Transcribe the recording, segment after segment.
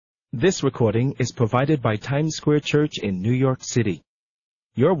This recording is provided by Times Square Church in New York City.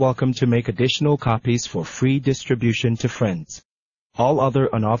 You're welcome to make additional copies for free distribution to friends. All other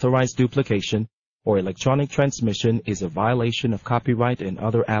unauthorized duplication or electronic transmission is a violation of copyright and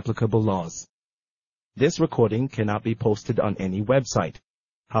other applicable laws. This recording cannot be posted on any website.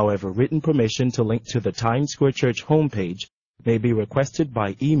 However, written permission to link to the Times Square Church homepage may be requested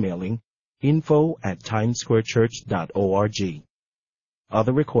by emailing info@timessquarechurch.org.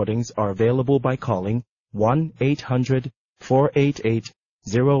 Other recordings are available by calling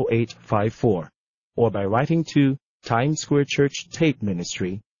 1-800-488-0854 or by writing to Times Square Church Tape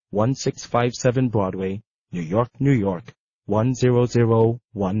Ministry, 1657 Broadway, New York, New York,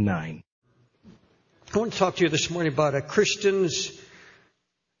 10019. I want to talk to you this morning about a Christian's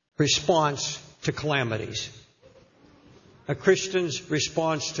response to calamities. A Christian's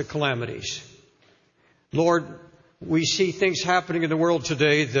response to calamities. Lord, we see things happening in the world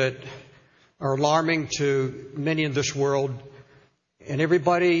today that are alarming to many in this world. And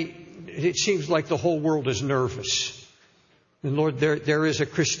everybody, it seems like the whole world is nervous. And Lord, there is a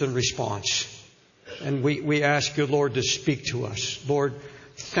Christian response. And we ask you, Lord, to speak to us. Lord,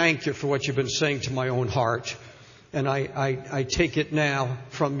 thank you for what you've been saying to my own heart. And I take it now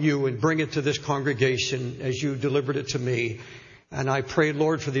from you and bring it to this congregation as you delivered it to me. And I pray,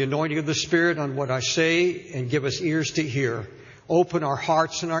 Lord, for the anointing of the Spirit on what I say and give us ears to hear. Open our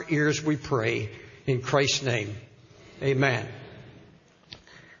hearts and our ears, we pray, in Christ's name. Amen.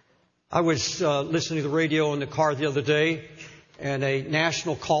 I was listening to the radio in the car the other day, and a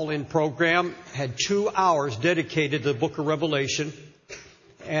national call-in program had 2 hours dedicated to the book of Revelation.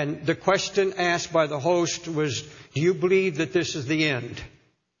 And the question asked by the host was, do you believe that this is the end?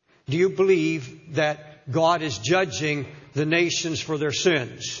 Do you believe that God is judging the nations for their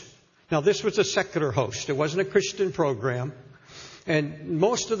sins? Now, this was a secular host. It wasn't a Christian program. And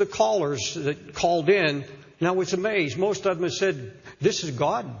most of the callers that called in, and I was amazed, most of them said, this is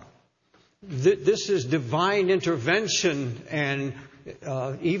God. This is divine intervention. And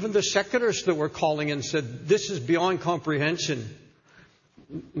even the secularists that were calling in said, this is beyond comprehension.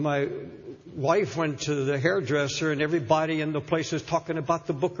 My wife went to the hairdresser and everybody in the place is talking about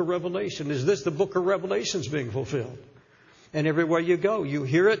the book of Revelation. Is this the book of Revelations being fulfilled? And everywhere you go, you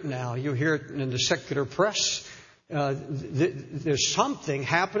hear it now. You hear it in the secular press. There's something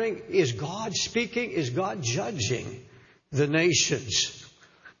happening. Is God speaking? Is God judging the nations?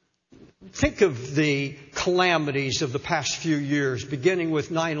 Think of the calamities of the past few years, beginning with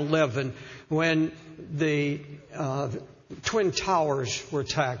 9/11, when the Twin Towers were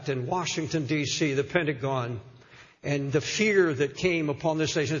attacked in Washington, D.C., the Pentagon, and the fear that came upon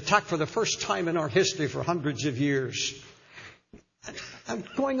this nation, attacked for the first time in our history for hundreds of years. I'm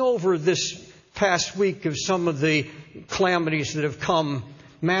going over this past week of some of the calamities that have come.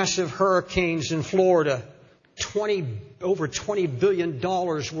 Massive hurricanes in Florida, over $20 billion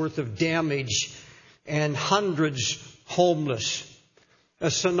worth of damage, and hundreds homeless. A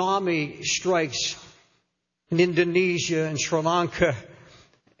tsunami strikes in Indonesia and Sri Lanka,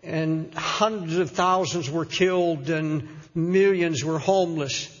 and hundreds of thousands were killed and millions were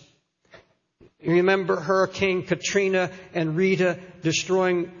homeless. You remember Hurricane Katrina and Rita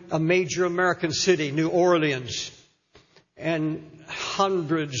destroying a major American city, New Orleans, and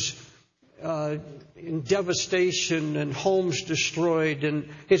hundreds in devastation and homes destroyed. And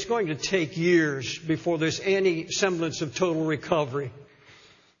it's going to take years before there's any semblance of total recovery.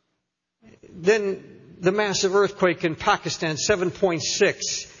 Then the massive earthquake in Pakistan,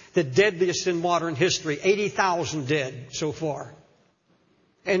 7.6, the deadliest in modern history, 80,000 dead so far.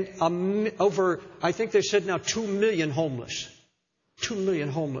 And I think they said now 2 million homeless. 2 million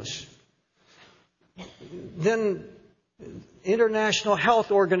homeless. Then International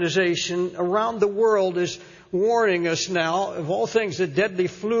Health Organization around the world is warning us now, of all things, the deadly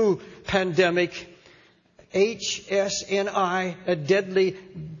flu pandemic, HSNI, a deadly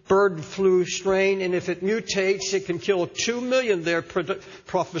bird flu strain, and if it mutates, it can kill 2 million. They're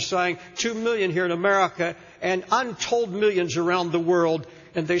prophesying 2 million here in America and untold millions around the world.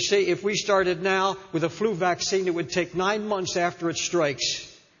 And they say if we started now with a flu vaccine, it would take 9 months after it strikes.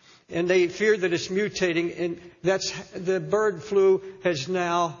 And they fear that it's mutating, and that's the bird flu has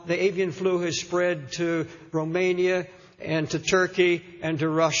now, the avian flu has spread to Romania and to Turkey and to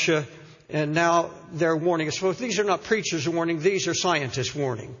Russia. And now they're warning us. Well, these are not preachers warning, these are scientists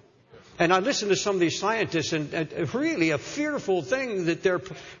warning. And I listen to some of these scientists, and really a fearful thing that they're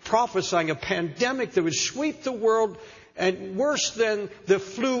prophesying, a pandemic that would sweep the world, and worse than the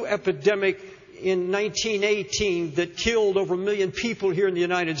flu epidemic in 1918 that killed over 1 million people here in the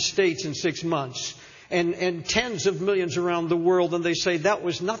United States in 6 months. and tens of millions around the world, and they say that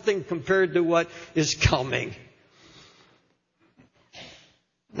was nothing compared to what is coming.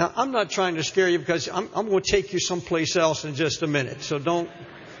 Now, I'm not trying to scare you, because I'm going to take you someplace else in just a minute, so don't.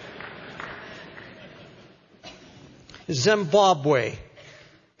 Zimbabwe.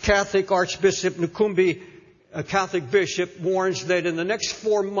 Catholic Archbishop Nkumbi, a Catholic bishop, warns that in the next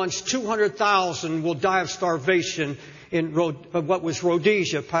 4 months, 200,000 will die of starvation in what was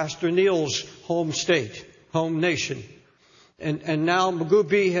Rhodesia, Pastor Neil's home state, home nation. And now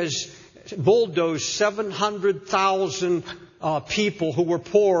Mugabe has bulldozed 700,000 people who were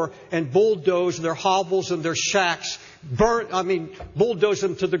poor, and bulldozed their hovels and their shacks, bulldozed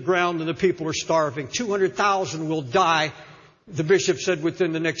them to the ground, and the people are starving. 200,000 will die, the bishop said,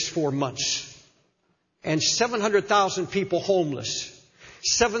 within the next 4 months. And 700,000 people homeless.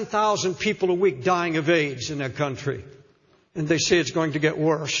 7,000 people a week dying of AIDS in that country. And they say it's going to get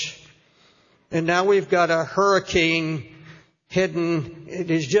worse. And now we've got a hurricane hidden. It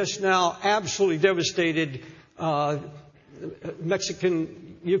is just now absolutely devastated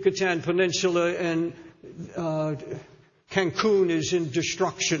Mexican Yucatan Peninsula, and Cancun is in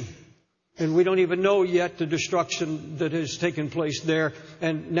destruction. And we don't even know yet the destruction that has taken place there.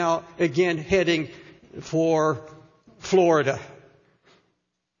 And now again heading for Florida.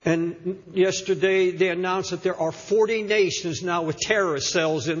 And yesterday they announced that there are 40 nations now with terrorist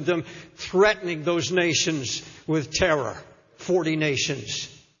cells in them, threatening those nations with terror. 40 nations.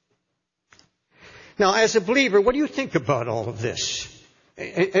 Now, as a believer, what do you think about all of this?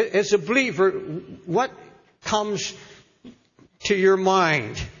 As a believer, what comes to your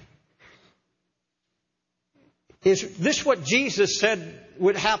mind? Is this what Jesus said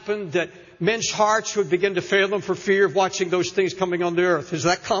would happen, that men's hearts would begin to fail them for fear of watching those things coming on the earth? Has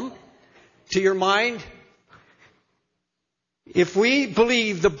that come to your mind? If we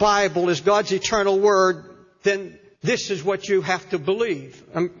believe the Bible is God's eternal word, then this is what you have to believe.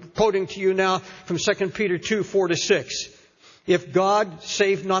 I'm quoting to you now from 2 Peter 2, 4-6. If God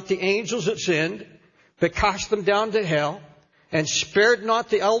saved not the angels that sinned, but cast them down to hell, and spared not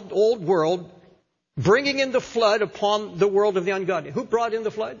the old world, bringing in the flood upon the world of the ungodly. Who brought in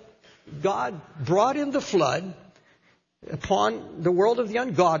the flood? God brought in the flood upon the world of the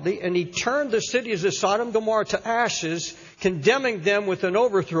ungodly, and He turned the cities of Sodom and Gomorrah to ashes, condemning them with an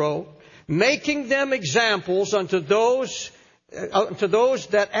overthrow, making them examples unto those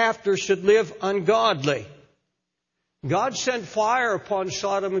that after should live ungodly. God sent fire upon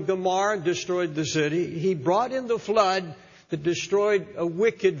Sodom and Gomorrah and destroyed the city. He brought in the flood that destroyed a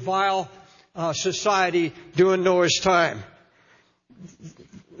wicked, vile society during Noah's time.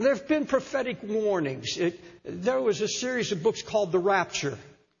 There have been prophetic warnings. There was a series of books called The Rapture.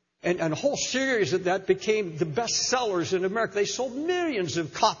 And a whole series of that became the best sellers in America. They sold millions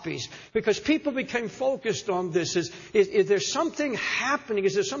of copies because people became focused on this. Is there something happening?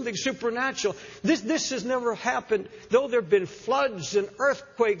 Is there something supernatural? This has never happened. Though there have been floods and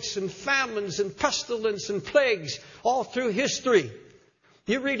earthquakes and famines and pestilence and plagues all through history.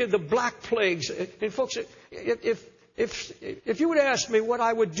 You read of the Black Plagues. And folks, if you would ask me what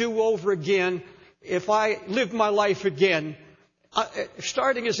I would do over again if I lived my life again,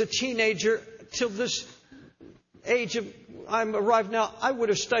 starting as a teenager till this age of I'm arrived now, I would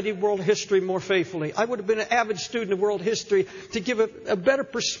have studied world history more faithfully. I would have been an avid student of world history to give a better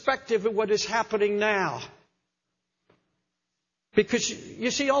perspective of what is happening now. Because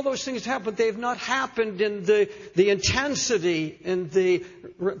you see, all those things happen. They have not happened in the intensity and the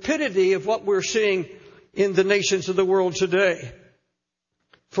rapidity of what we're seeing in the nations of the world today.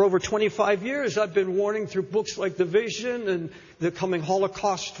 For over 25 years, I've been warning through books like The Vision and the coming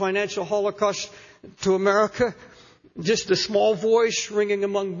Holocaust, financial Holocaust to America. Just a small voice ringing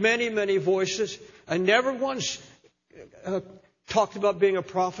among many, many voices. I never once talked about being a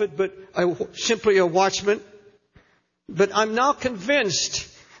prophet, but simply a watchman. But I'm now convinced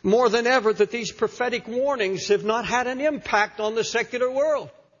more than ever that these prophetic warnings have not had an impact on the secular world.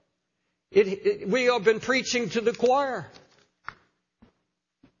 We have been preaching to the choir.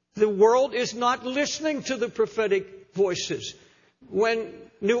 The world is not listening to the prophetic voices. When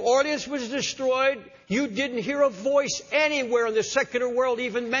New Orleans was destroyed, you didn't hear a voice anywhere in the secular world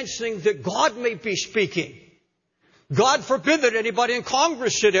even mentioning that God may be speaking. God forbid that anybody in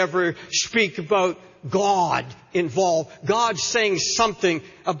Congress should ever speak about God involved. God saying something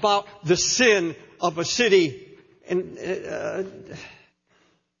about the sin of a city. And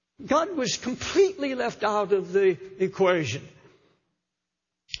God was completely left out of the equation.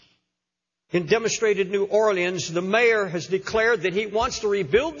 In demonstrated New Orleans, the mayor has declared that he wants to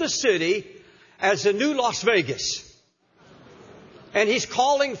rebuild the city as a new Las Vegas. And he's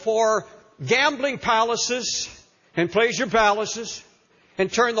calling for gambling palaces and pleasure palaces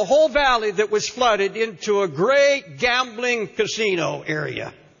and turned the whole valley that was flooded into a great gambling casino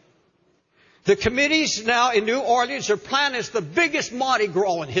area. The committees now in New Orleans are planning the biggest Mardi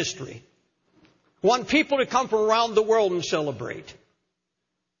Gras in history. Want people to come from around the world and celebrate.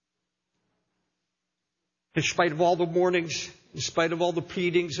 In spite of all the warnings, in spite of all the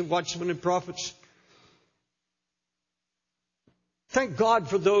pleadings of watchmen and prophets. Thank God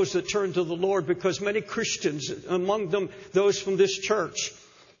for those that turn to the Lord, because many Christians, among them those from this church,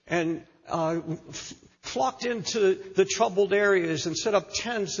 and flocked into the troubled areas and set up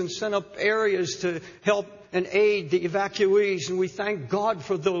tents and set up areas to help and aid the evacuees. And we thank God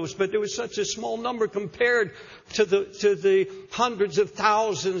for those. But there was such a small number compared to the hundreds of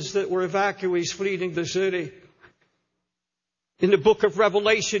thousands that were evacuees fleeing the city. In the book of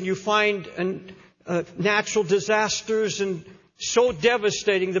Revelation, you find natural disasters, and so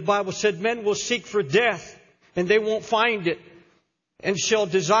devastating, the Bible said, men will seek for death and they won't find it, and shall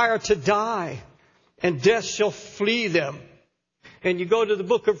desire to die, and death shall flee them. And you go to the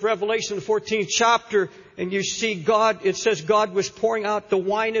book of Revelation, the 14th chapter, and you see God, it says God was pouring out the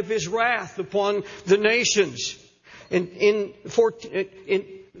wine of His wrath upon the nations. In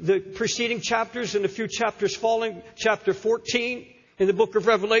the preceding chapters and a few chapters following, chapter 14 in the book of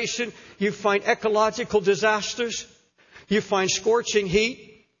Revelation, you find ecological disasters. You find scorching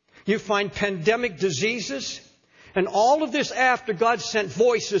heat. You find pandemic diseases. And all of this after God sent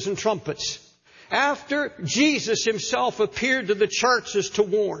voices and trumpets. After Jesus Himself appeared to the churches to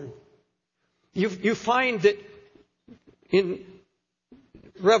warn. You find that in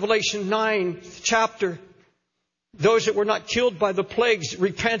Revelation 9 chapter, those that were not killed by the plagues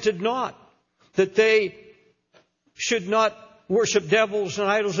repented not, that they should not worship devils and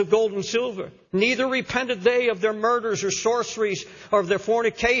idols of gold and silver. Neither repented they of their murders or sorceries or of their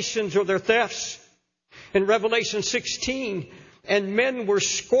fornications or their thefts. In Revelation 16, and men were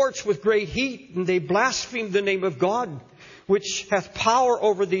scorched with great heat, and they blasphemed the name of God, which hath power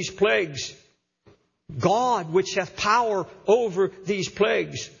over these plagues. God, which hath power over these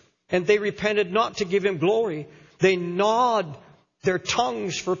plagues. And they repented not to give Him glory. They gnawed their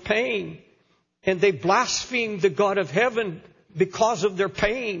tongues for pain. And they blasphemed the God of heaven because of their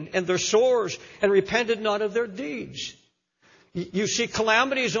pain and their sores, and repented not of their deeds. You see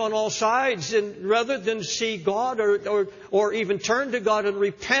calamities on all sides, and rather than see God or even turn to God and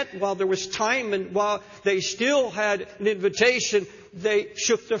repent while there was time and while they still had an invitation, they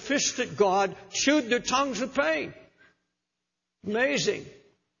shook their fist at God, chewed their tongues with pain. Amazing.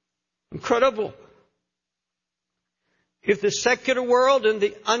 Incredible. If the secular world and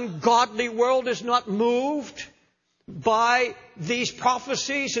the ungodly world is not moved by these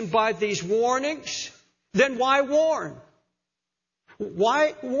prophecies and by these warnings, then why warn?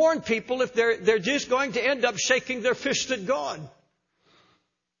 Why warn people if they're just going to end up shaking their fist at God?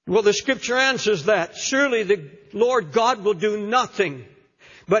 Well, the Scripture answers that. Surely the Lord God will do nothing,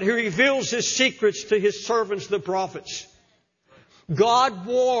 but He reveals His secrets to His servants, the prophets. God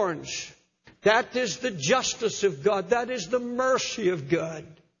warns. That is the justice of God. That is the mercy of God.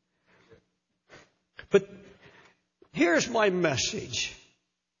 But here's my message.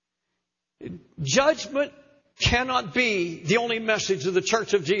 Judgment cannot be the only message of the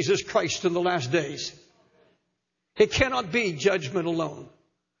Church of Jesus Christ in the last days. It cannot be judgment alone.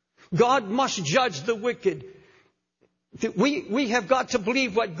 God must judge the wicked. We have got to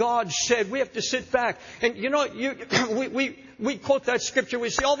believe what God said. We have to sit back. And you know, we quote that scripture. We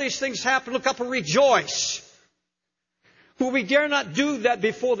see all these things happen. Look up and rejoice. Well, we dare not do that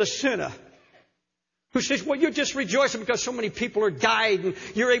before the sinner, who says, well, you're just rejoicing because so many people are died, and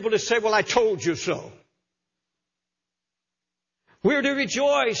you're able to say, well, I told you so. We're to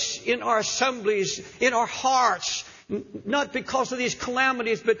rejoice in our assemblies, in our hearts, not because of these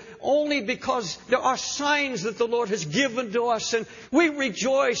calamities, but only because there are signs that the Lord has given to us. And we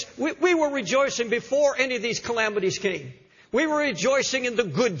rejoice. We were rejoicing before any of these calamities came. We were rejoicing in the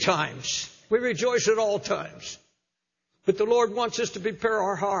good times. We rejoice at all times. But the Lord wants us to prepare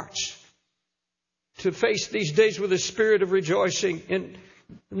our hearts to face these days with a spirit of rejoicing and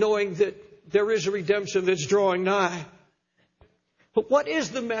knowing that there is a redemption that's drawing nigh. But what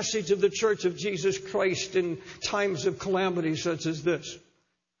is the message of the Church of Jesus Christ in times of calamity such as this?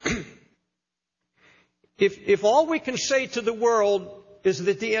 If all we can say to the world is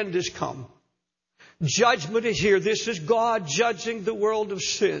that the end has come, judgment is here, this is God judging the world of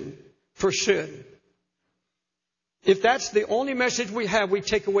sin for sin. If that's the only message we have, we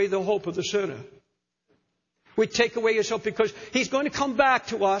take away the hope of the sinner. We take away his hope because he's going to come back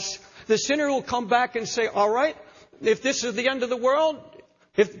to us. The sinner will come back and say, all right, if this is the end of the world,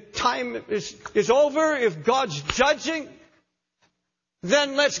 If time is over, if God's judging,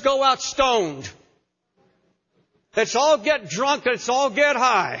 then let's go out stoned. Let's all get drunk. Let's all get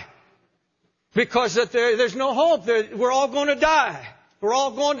high. Because there's no hope. We're all going to die. We're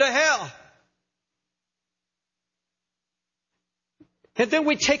all going to hell. And then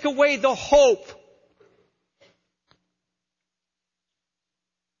we take away the hope.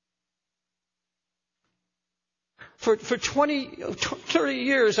 For 30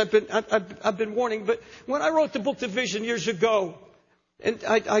 years I've been warning, but when I wrote the book The Vision years ago, and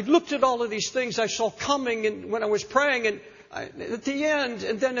I looked at all of these things I saw coming, and when I was praying, and at the end,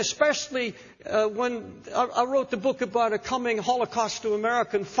 and then especially when I wrote the book about a coming Holocaust to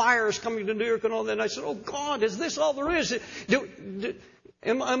America and fires coming to New York and all that, and I said, oh God, is this all there is?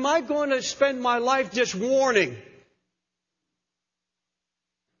 Am I going to spend my life just warning?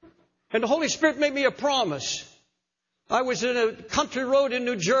 And the Holy Spirit made me a promise. I was in a country road in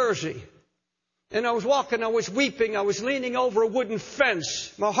New Jersey, and I was walking, I was weeping, I was leaning over a wooden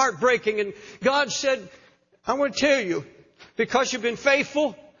fence, my heart breaking, and God said, I want to tell you, because you've been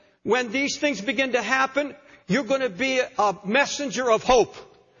faithful, when these things begin to happen, you're going to be a messenger of hope.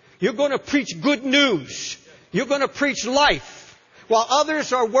 You're going to preach good news. You're going to preach life. While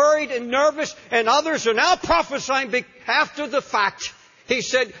others are worried and nervous, and others are now prophesying after the fact, He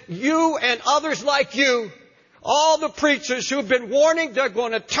said, you and others like you, all the preachers who've been warning, they're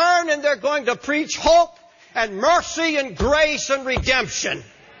going to turn and they're going to preach hope and mercy and grace and redemption.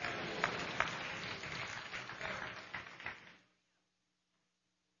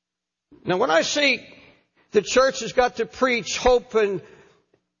 Now, when I say the church has got to preach hope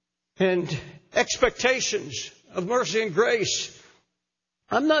and expectations of mercy and grace,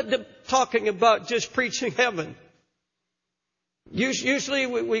 I'm not talking about just preaching heaven. Usually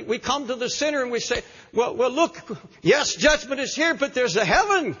we come to the center and we say, well, look, yes, judgment is here, but there's a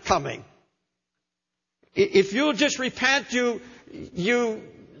heaven coming. If you'll just repent, you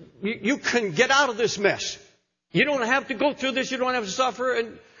can get out of this mess. You don't have to go through this. You don't have to suffer.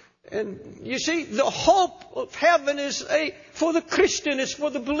 And you see, the hope of heaven is for the Christian. It's for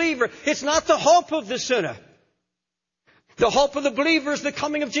the believer. It's not the hope of the sinner. The hope of the believer is the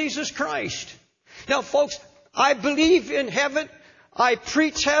coming of Jesus Christ. Now, folks, I believe in heaven. I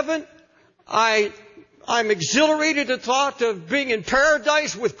preach heaven. I'm exhilarated at the thought of being in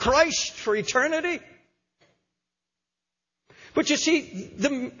paradise with Christ for eternity. But you see,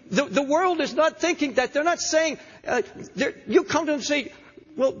 the world is not thinking that. They're not saying, you come to them and say,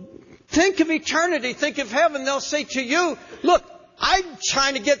 well, think of eternity, think of heaven. They'll say to you, look, I'm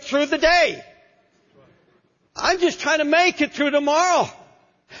trying to get through the day. I'm just trying to make it through tomorrow.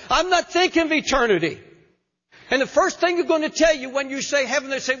 I'm not thinking of eternity. And the first thing they're going to tell you when you say heaven,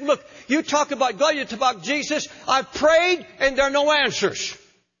 they say, look, you talk about God, you talk about Jesus. I've prayed and there are no answers.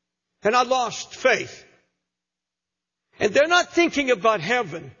 And I lost faith. And they're not thinking about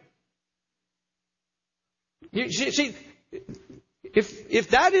heaven. You see, if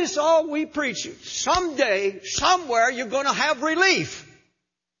that is all we preach, someday, somewhere, you're going to have relief.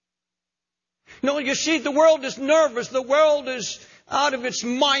 No, you see, the world is nervous. The world is out of its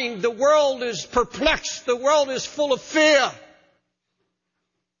mind. The world is perplexed. The world is full of fear.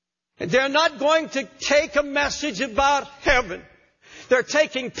 And they're not going to take a message about heaven. They're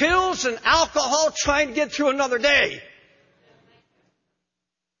taking pills and alcohol trying to get through another day.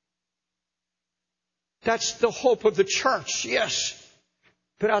 That's the hope of the church, yes.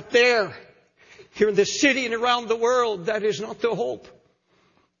 But out there, here in the city and around the world, that is not the hope.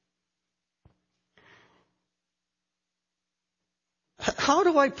 How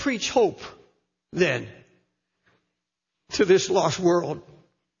do I preach hope, then, to this lost world?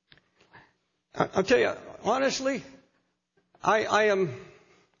 I'll tell you, honestly, I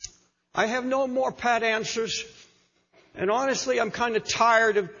have no more pat answers. And honestly, I'm kind of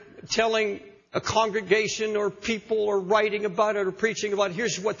tired of telling a congregation or people or writing about it or preaching about it,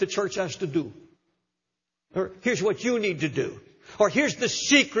 here's what the church has to do. Or here's what you need to do. Or here's the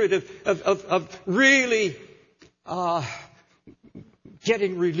secret of really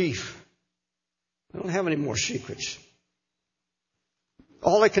getting relief. I don't have any more secrets.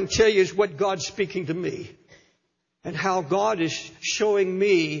 All I can tell you is what God's speaking to me and how God is showing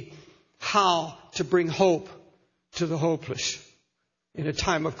me how to bring hope to the hopeless in a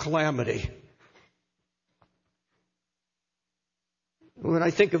time of calamity. When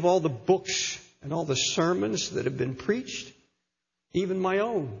I think of all the books and all the sermons that have been preached, even my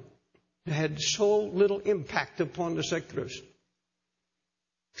own, had so little impact upon the seculars.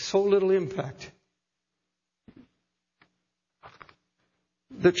 So little impact.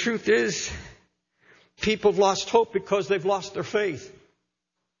 The truth is, people have lost hope because they've lost their faith.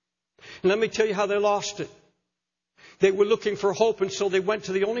 And let me tell you how they lost it. They were looking for hope, and so they went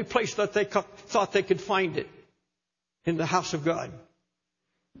to the only place that they thought they could find it, in the house of God.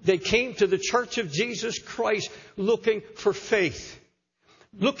 They came to the Church of Jesus Christ looking for faith,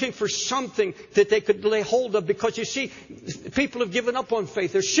 looking for something that they could lay hold of, because you see, people have given up on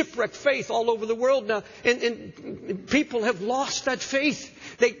faith. There's shipwrecked faith all over the world now, and people have lost that faith.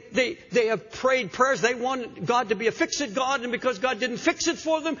 They have prayed prayers. They wanted God to be a fix-it God, and because God didn't fix it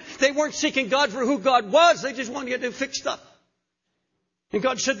for them, they weren't seeking God for who God was. They just wanted to get it fixed up. And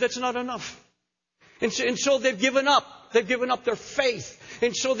God said that's not enough. And so they've given up. They've given up their faith.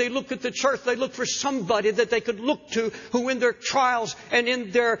 And so they look at the church. They look for somebody that they could look to, who in their trials and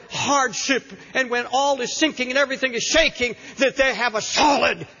in their hardship, and when all is sinking and everything is shaking, that they have a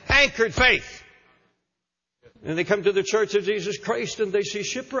solid, anchored faith. And they come to the Church of Jesus Christ and they see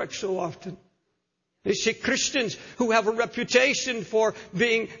shipwreck so often. They see Christians who have a reputation for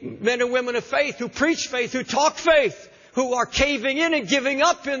being men and women of faith, who preach faith, who talk faith, who are caving in and giving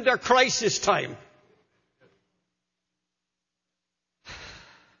up in their crisis time.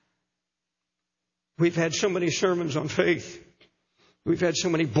 We've had so many sermons on faith. We've had so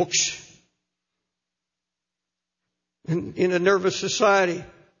many books. In a nervous society,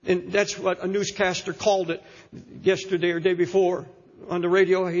 and that's what a newscaster called it yesterday or day before on the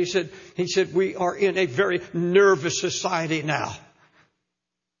radio. He said, we are in a very nervous society now.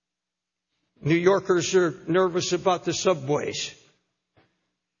 New Yorkers are nervous about the subways.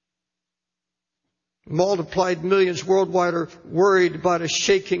 Multiplied millions worldwide are worried about a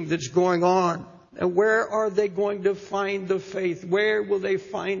shaking that's going on. And where are they going to find the faith? Where will they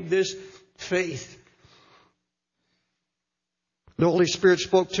find this faith? The Holy Spirit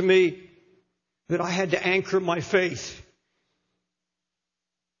spoke to me that I had to anchor my faith.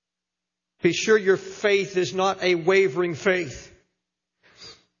 Be sure your faith is not a wavering faith.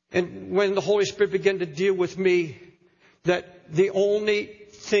 And when the Holy Spirit began to deal with me, that the only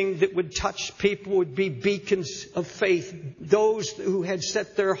thing that would touch people would be beacons of faith. Those who had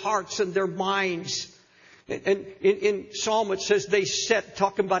set their hearts and their minds. And in Psalm it says they set,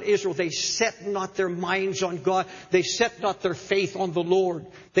 talking about Israel, they set not their minds on God. They set not their faith on the Lord.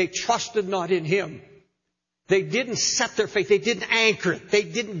 They trusted not in Him. They didn't set their faith. They didn't anchor it. They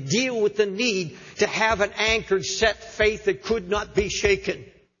didn't deal with the need to have an anchored, set faith that could not be shaken.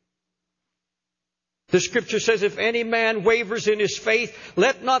 The Scripture says, if any man wavers in his faith,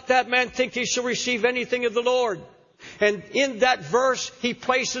 let not that man think he shall receive anything of the Lord. And in that verse, He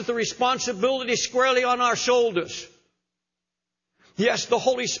places the responsibility squarely on our shoulders. Yes, the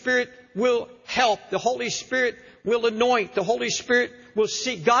Holy Spirit will help. The Holy Spirit will anoint. The Holy Spirit will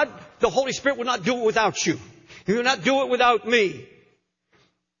see. God, the Holy Spirit will not do it without you. He will not do it without me.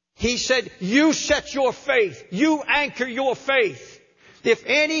 He said, you set your faith. You anchor your faith. If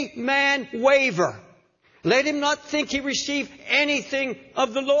any man waver, let him not think he received anything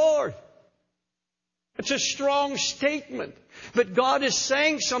of the Lord. It's a strong statement. But God is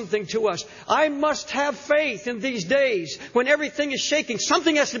saying something to us. I must have faith in these days when everything is shaking.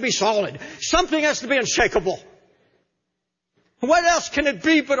 Something has to be solid. Something has to be unshakable. What else can it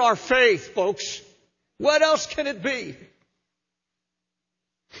be but our faith, folks? What else can it be?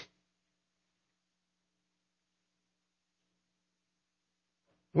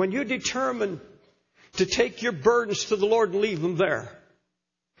 When you determine to take your burdens to the Lord and leave them there,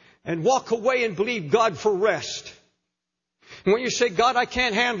 and walk away and believe God for rest. And when you say, God, I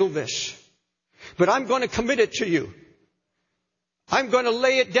can't handle this, but I'm going to commit it to you. I'm going to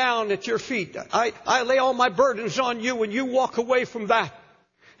lay it down at your feet. I lay all my burdens on you, and you walk away from that.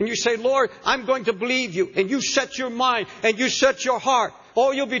 And you say, Lord, I'm going to believe you. And you set your mind and you set your heart.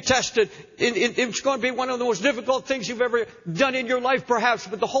 Oh, you'll be tested. It's going to be one of the most difficult things you've ever done in your life, perhaps.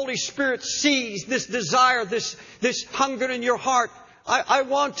 But the Holy Spirit sees this desire, this hunger in your heart. I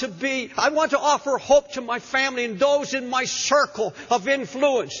want to offer hope to my family and those in my circle of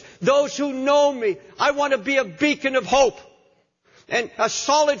influence, those who know me. I want to be a beacon of hope. And a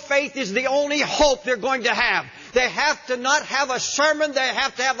solid faith is the only hope they're going to have. They have to not have a sermon. They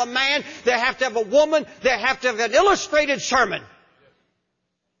have to have a man. They have to have a woman. They have to have an illustrated sermon.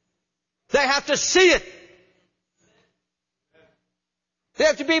 They have to see it. They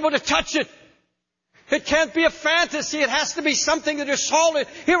have to be able to touch it. It can't be a fantasy. It has to be something that is solid.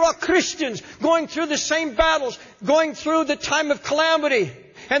 Here are Christians going through the same battles, going through the time of calamity,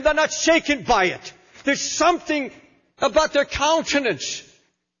 and they're not shaken by it. There's something about their countenance.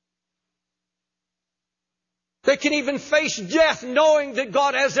 They can even face death knowing that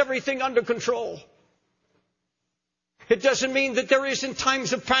God has everything under control. It doesn't mean that there isn't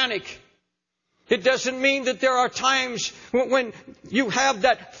times of panic. It doesn't mean that there are times when you have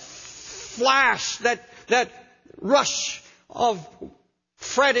that flash, that rush of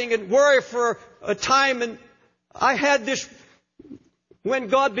fretting and worry for a time. And I had this when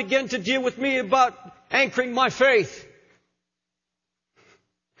God began to deal with me about anchoring my faith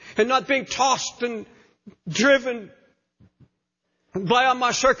and not being tossed and driven by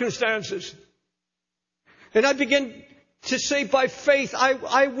my circumstances. And I began to say, by faith,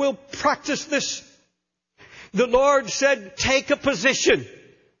 I will practice this. The Lord said, take a position.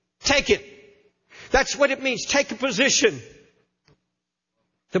 Take it. That's what it means. Take a position.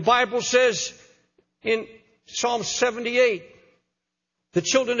 The Bible says in Psalm 78, the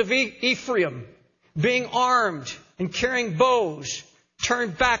children of Ephraim, being armed and carrying bows,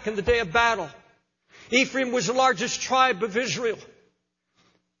 turned back in the day of battle. Ephraim was the largest tribe of Israel.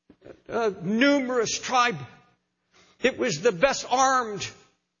 A numerous tribe. It was the best armed.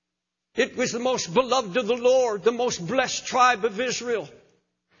 It was the most beloved of the Lord, the most blessed tribe of Israel.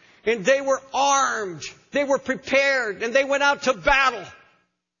 And they were armed. They were prepared. And they went out to battle.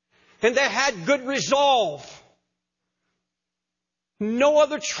 And they had good resolve. No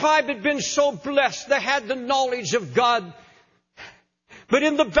other tribe had been so blessed. They had the knowledge of God. But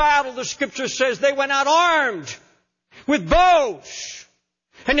in the battle, the Scripture says, they went out armed with bows.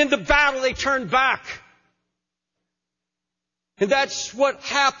 And in the battle, they turned back. And that's what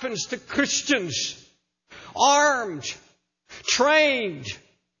happens to Christians. Armed, trained,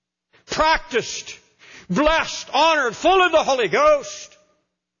 practiced, blessed, honored, full of the Holy Ghost.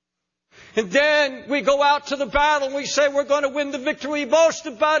 And then we go out to the battle and we say we're going to win the victory. We boast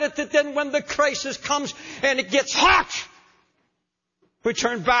about it, that then when the crisis comes and it gets hot, we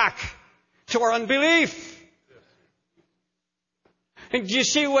turn back to our unbelief. And do you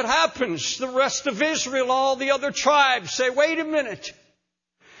see what happens? The rest of Israel, all the other tribes say, wait a minute.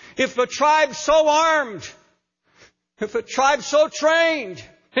 If a tribe so armed, if a tribe so trained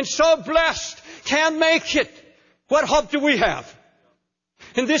and so blessed can make it, what hope do we have?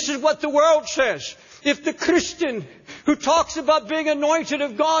 And this is what the world says. If the Christian who talks about being anointed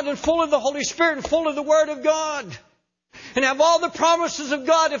of God and full of the Holy Spirit and full of the Word of God and have all the promises of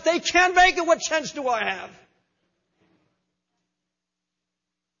God, if they can't make it, what chance do I have?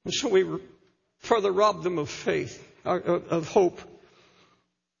 And so we further rob them of faith, of hope.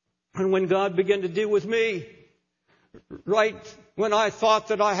 And when God began to deal with me, right when I thought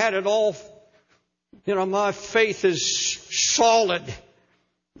that I had it all, my faith is solid.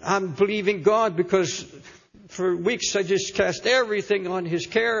 I'm believing God because for weeks I just cast everything on His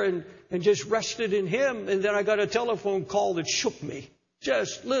care and just rested in Him. And then I got a telephone call that shook me.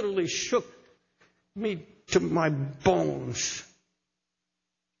 Just literally shook me to my bones.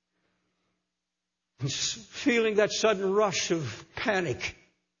 And feeling that sudden rush of panic.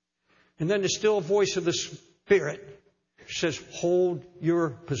 And then the still voice of the Spirit says, hold your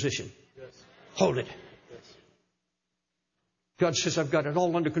position. Yes. Hold it. Yes. God says, I've got it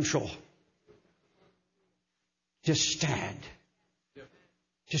all under control. Just stand. Yep.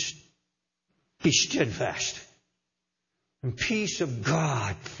 Just be steadfast. And peace of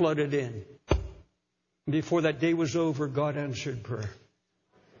God flooded in. And before that day was over, God answered prayer.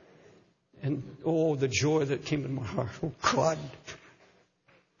 And oh, the joy that came in my heart. Oh, God,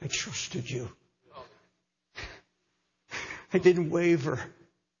 I trusted you. I didn't waver.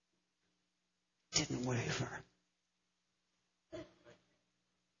 Didn't waver.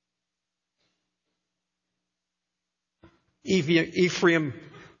 Ephraim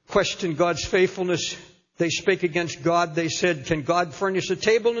questioned God's faithfulness. They spake against God. They said, can God furnish a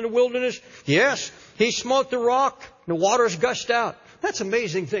table in the wilderness? Yes. He smote the rock. The waters gushed out. That's an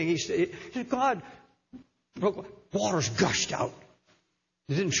amazing thing. He said, God, waters gushed out.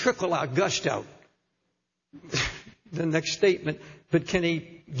 It didn't trickle out, gushed out. The next statement, but can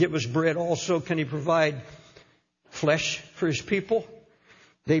He give us bread also? Can He provide flesh for His people?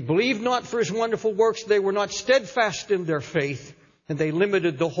 They believed not for His wonderful works. They were not steadfast in their faith. And they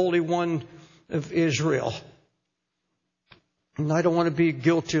limited the Holy One of Israel. And I don't want to be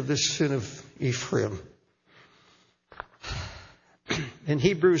guilty of this sin of Ephraim. In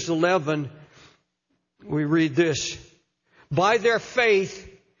Hebrews 11, we read this. By their faith,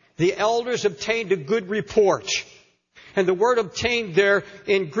 the elders obtained a good report. And the word obtained there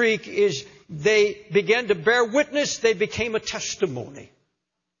in Greek is they began to bear witness. They became a testimony.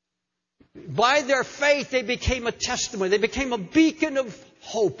 By their faith, they became a testimony. They became a beacon of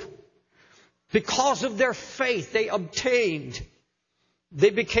hope. Because of their faith, they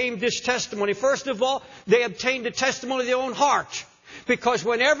became this testimony. First of all, they obtained a testimony of their own heart. Because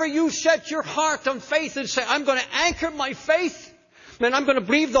whenever you set your heart on faith and say, I'm going to anchor my faith, and I'm going to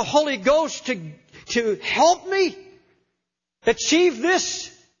believe the Holy Ghost to help me achieve this,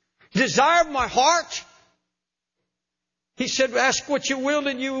 desire of my heart. He said, ask what you will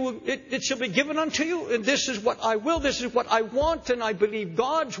and it shall be given unto you. And this is what I will. This is what I want. And I believe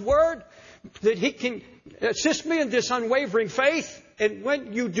God's Word that He can assist me in this unwavering faith. And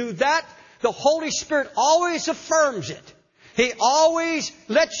when you do that, the Holy Spirit always affirms it. He always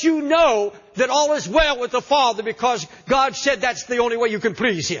lets you know that all is well with the Father because God said that's the only way you can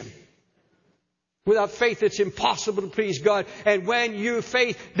please Him. Without faith, it's impossible to please God. And when your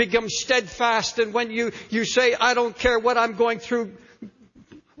faith becomes steadfast and when you say, I don't care what I'm going through.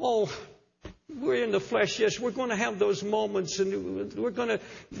 Oh, we're in the flesh. Yes, we're going to have those moments and we're going to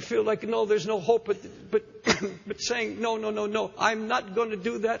feel like, no, there's no hope. But saying, no. I'm not going to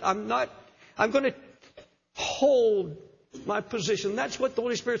do that. I'm going to hold my position. That's what the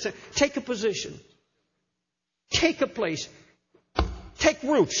Holy Spirit said. Take a position. Take a place. Take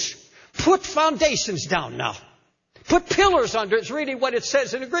roots. Put foundations down now. Put pillars under it. It's really what it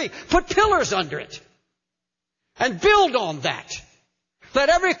says in the Greek. Put pillars under it. And build on that. Let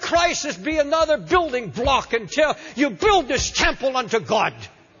every crisis be another building block until you build this temple unto God.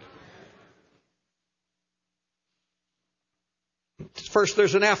 First,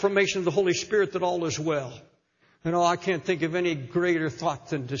 there's an affirmation of the Holy Spirit that all is well. And I can't think of any greater thought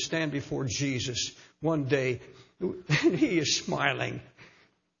than to stand before Jesus one day. And He is smiling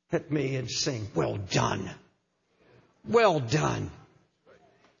at me and saying, well done. Well done.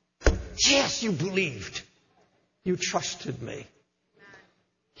 Yes, you believed. You trusted me.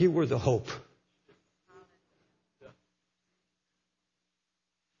 You were the hope.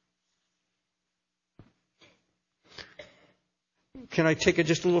 Can I take it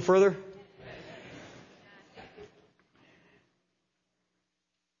just a little further?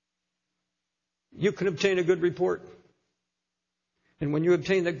 You can obtain a good report. And when you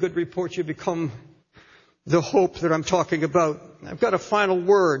obtain that good report, you become the hope that I'm talking about. I've got a final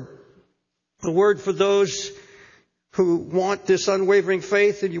word. A word for those who want this unwavering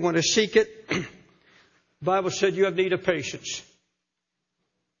faith and you want to seek it. The Bible said you have need of patience.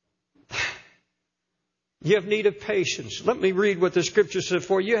 You have need of patience. Let me read what the Scripture says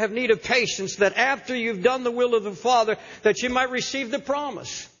for you. You have need of patience that after you've done the will of the Father, that you might receive the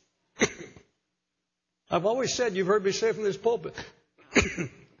promise. I've always said, you've heard me say from this pulpit,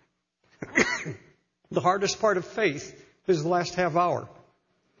 the hardest part of faith is the last half hour.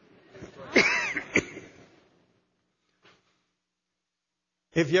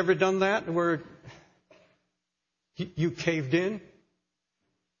 Have you ever done that where you caved in?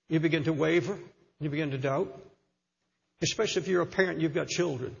 You begin to waver. You begin to doubt. Especially if you're a parent, you've got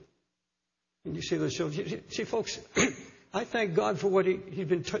children. And you see those children. See, folks, I thank God for what He's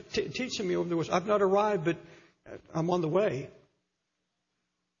been teaching me over the years. I've not arrived, but I'm on the way.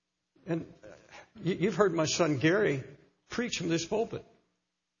 And you've heard my son Gary preach from this pulpit.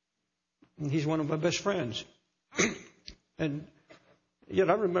 And he's one of my best friends. And yet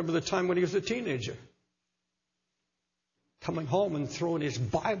I remember the time when he was a teenager. Coming home and throwing his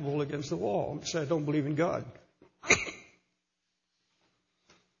Bible against the wall and said, I don't believe in God.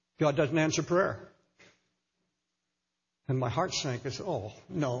 God doesn't answer prayer. And my heart sank. I said, oh,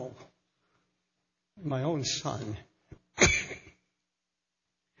 no. My own son.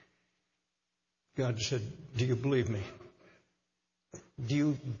 God said, do you believe me? Do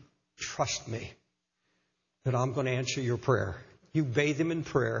you trust me that I'm going to answer your prayer? You bathe Him in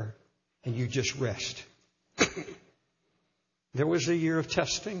prayer and you just rest. There was a year of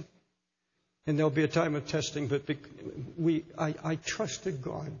testing, and there'll be a time of testing, but I trusted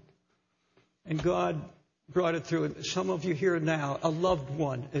God. And God brought it through. And some of you here now, a loved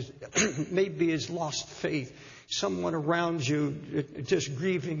one maybe has lost faith. Someone around you just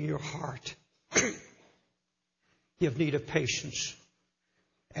grieving your heart. You have need of patience.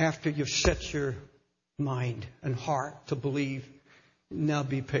 After you've set your mind and heart to believe, now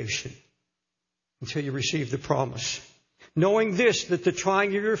be patient until you receive the promise. Knowing this, that the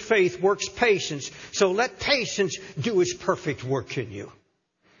trying of your faith works patience. So let patience do its perfect work in you.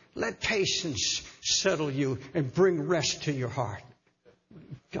 Let patience settle you and bring rest to your heart.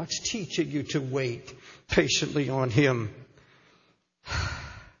 God's teaching you to wait patiently on Him.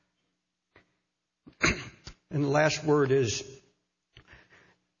 And the last word is,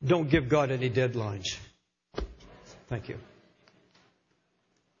 don't give God any deadlines. Thank you.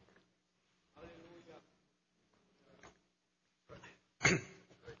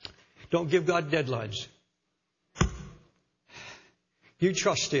 Don't give God deadlines. You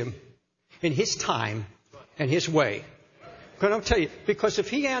trust Him in His time and His way. Can I tell you? Because if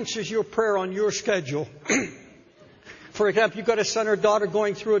He answers your prayer on your schedule, for example, you've got a son or daughter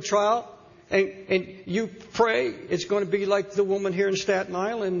going through a trial, And you pray, it's going to be like the woman here in Staten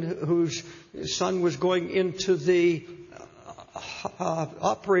Island whose son was going into the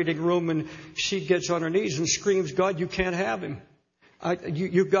operating room, and she gets on her knees and screams, God, you can't have him.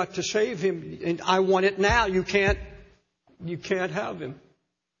 You've got to save him. And I want it now. You can't have him.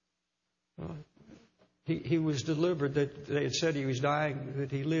 He was delivered. That they had said he was dying,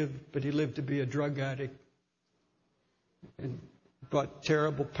 that he lived, but he lived to be a drug addict. And brought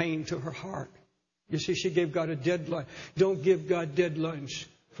terrible pain to her heart. You see, she gave God a deadline. Don't give God deadlines,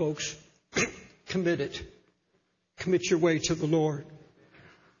 folks. Commit it. Commit your way to the Lord.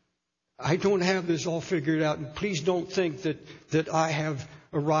 I don't have this all figured out. And please don't think that I have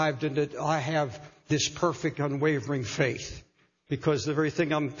arrived and that I have this perfect, unwavering faith. Because the very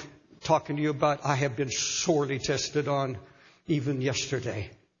thing I'm talking to you about, I have been sorely tested on even yesterday.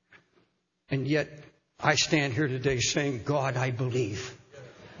 And yet, I stand here today saying, God, I believe,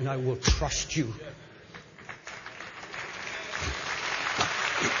 and I will trust you.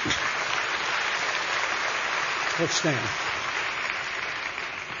 Let's stand.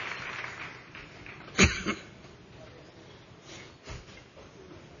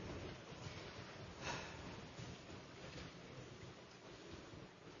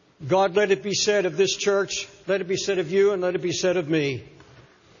 God, let it be said of this church, let it be said of you, and let it be said of me.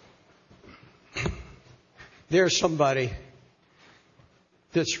 There's somebody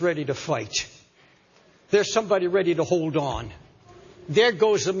that's ready to fight. There's somebody ready to hold on. There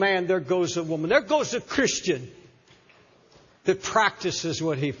goes a man, there goes a woman, there goes a Christian that practices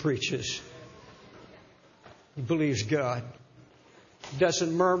what he preaches. He believes God. He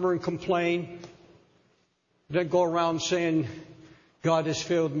doesn't murmur and complain. He doesn't go around saying, God has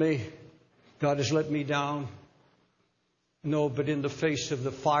failed me. God has let me down. No, but in the face of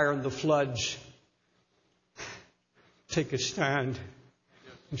the fire and the floods, take a stand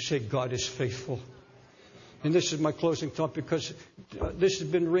and say, God is faithful. And this is my closing thought, because this has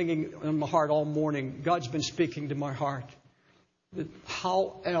been ringing in my heart all morning. God's been speaking to my heart.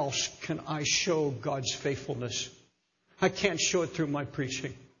 How else can I show God's faithfulness? I can't show it through my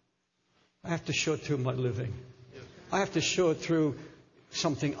preaching. I have to show it through my living. I have to show it through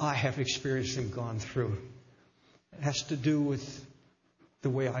something I have experienced and gone through. It has to do with the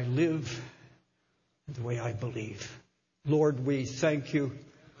way I live and the way I believe. Lord, we thank you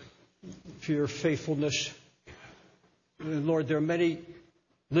for your faithfulness. And Lord, there are many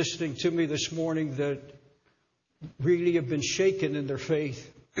listening to me this morning that really have been shaken in their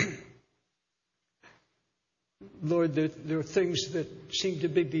faith. Lord, there are things that seem to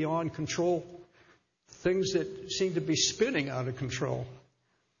be beyond control, things that seem to be spinning out of control,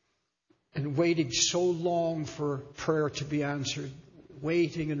 and waiting so long for prayer to be answered,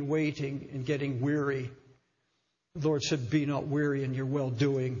 waiting and getting weary. The Lord said, be not weary in your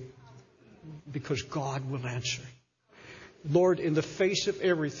well-doing, because God will answer. Lord, in the face of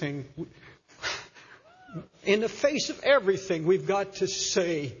everything, we've got to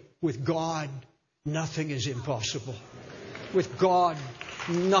say, with God, nothing is impossible. With God,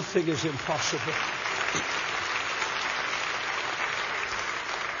 nothing is impossible.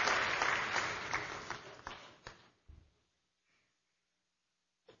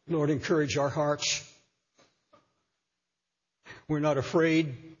 Lord, encourage our hearts. We're not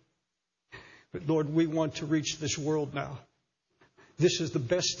afraid. But Lord, we want to reach this world now. This is the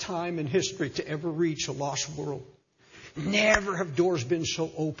best time in history to ever reach a lost world. Never have doors been so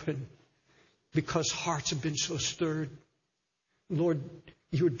open, because hearts have been so stirred. Lord,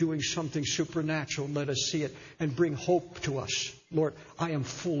 you're doing something supernatural. Let us see it and bring hope to us. Lord, I am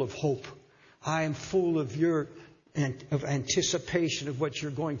full of hope. I am full of of anticipation of what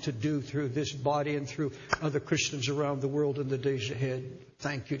you're going to do through this body and through other Christians around the world in the days ahead.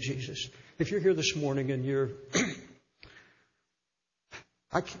 Thank you, Jesus. If you're here this morning and you're,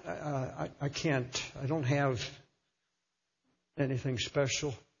 I don't have anything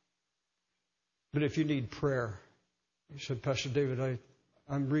special. But if you need prayer, you said, Pastor David,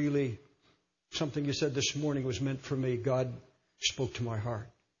 I'm really, something you said this morning was meant for me. God spoke to my heart.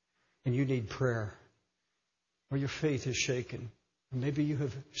 And you need prayer. Or your faith is shaken. Or maybe you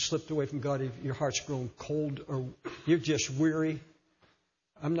have slipped away from God. Your heart's grown cold, or you're just weary.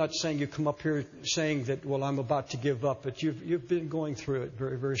 I'm not saying you come up here saying that, well, I'm about to give up. But you've been going through it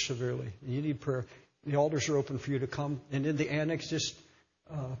very, very severely. You need prayer. The altars are open for you to come. And in the annex, just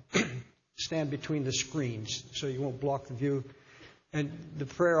stand between the screens so you won't block the view. And the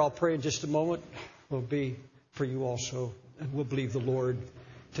prayer I'll pray in just a moment will be for you also. And we'll believe the Lord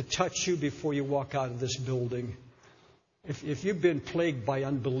to touch you before you walk out of this building. If you've been plagued by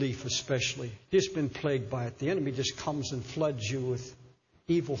unbelief especially, just been plagued by it, the enemy just comes and floods you with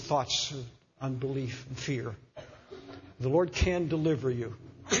evil thoughts unbelief and fear. The Lord can deliver you.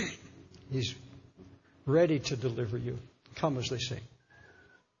 He's ready to deliver you. Come, as they sing.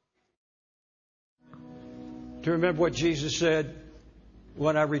 Do you remember what Jesus said?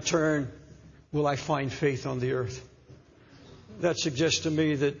 When I return, will I find faith on the earth? That suggests to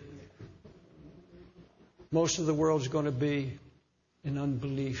me that most of the world's going to be in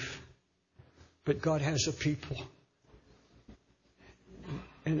unbelief. But God has a people.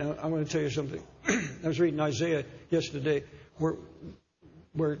 And I want to tell you something. I was reading Isaiah yesterday where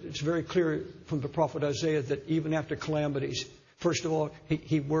it's very clear from the prophet Isaiah that even after calamities, first of all,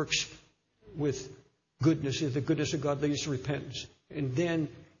 he works with goodness. The goodness of God leads to repentance. And then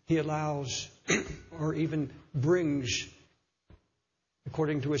He allows or even brings,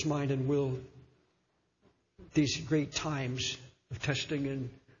 according to His mind and will, these great times of testing and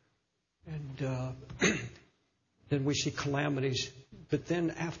then we see calamities. But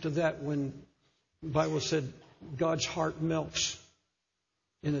then after that, when the Bible said God's heart melts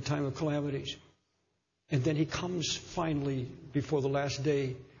in the time of calamities, and then He comes finally before the last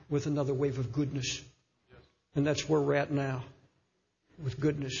day with another wave of goodness. And that's where we're at now, with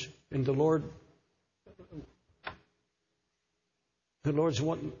goodness. And the Lord's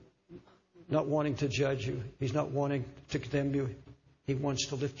not wanting to judge you. He's not wanting to condemn you. He wants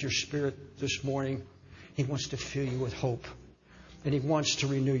to lift your spirit this morning. He wants to fill you with hope. And He wants to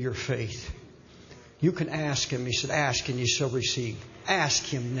renew your faith. You can ask Him. He said, ask and you shall receive. Ask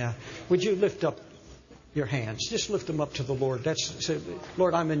Him now. Would you lift up your hands? Just lift them up to the Lord. Say,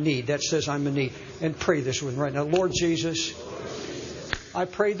 Lord, I'm in need. That says I'm in need. And pray this one right now. Lord Jesus, I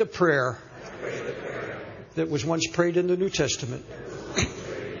pray the prayer that was once prayed in the New Testament.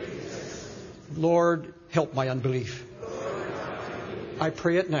 Lord, help my unbelief. I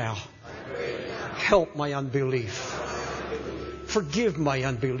pray it now. Help my unbelief. Forgive my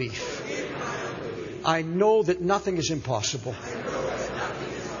unbelief. I know that nothing is impossible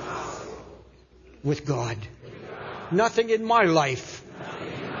with God. Nothing in my life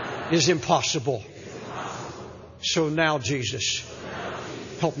is impossible. So now, Jesus,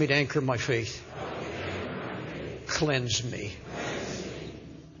 help me to anchor my faith. Cleanse me.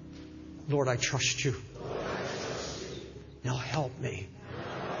 Lord, I trust You. Now help me,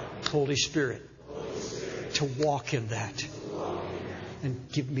 Holy Spirit, to walk in that and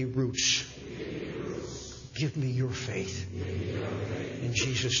give me roots. Give me Your faith. In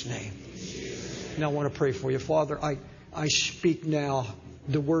Jesus' name. Now I want to pray for you. Father, I speak now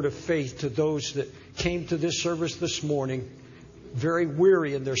the word of faith to those that came to this service this morning very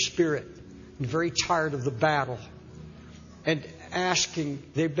weary in their spirit and very tired of the battle. And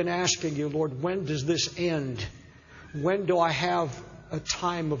they've been asking You, Lord, when does this end? When do I have a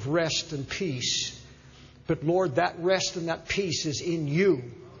time of rest and peace? But Lord, that rest and that peace is in You.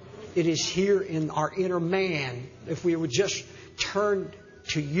 It is here in our inner man. If we would just turn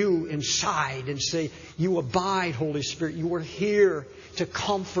to You inside and say, You abide, Holy Spirit. You are here to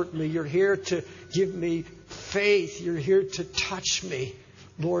comfort me. You're here to give me faith. You're here to touch me.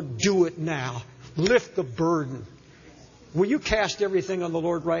 Lord, do it now. Lift the burden. Will you cast everything on the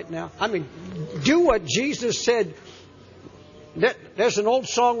Lord right now? I mean, do what Jesus said. There's an old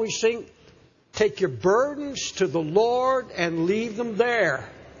song we sing. Take your burdens to the Lord and leave them there.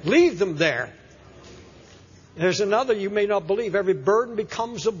 Leave them there. There's another you may not believe. Every burden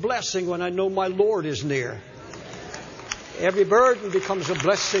becomes a blessing when I know my Lord is near. Every burden becomes a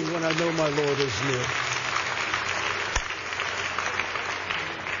blessing when I know my Lord is near.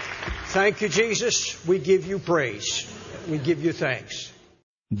 Thank You, Jesus. We give You praise. We give You thanks.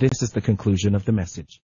 This is the conclusion of the message.